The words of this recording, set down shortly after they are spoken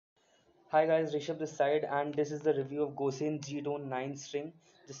Hi guys, Rishabh this side, and this is the review of Gosen G-Tone 9 string.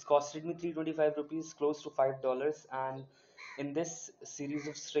 This costed me 325 rupees, close to $5. And in this series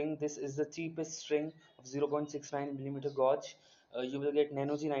of string, this is the cheapest string of 0.69 millimeter gauge. You will get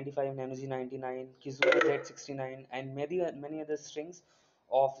Nano G95, Nano G99, Kizuna Z69, and many other strings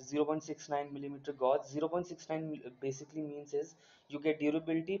of 0.69 millimeter gauge. 0.69 basically means is you get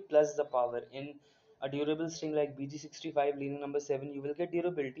durability plus the power. In a durable string like BG65 leaning number 7, you will get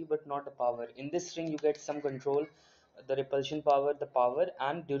durability but not the power. In this string you get some control, the repulsion power, the power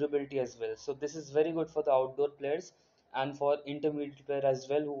and durability as well. So this is very good for the outdoor players and for intermediate player as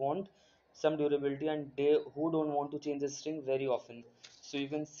well who want some durability and they who don't want to change the string very often. So you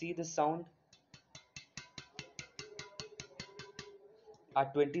can see the sound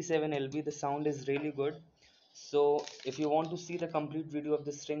at 27 lb, the sound is really good. So if you want to see the complete video of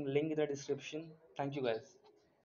the string, link in the description. Thank you guys.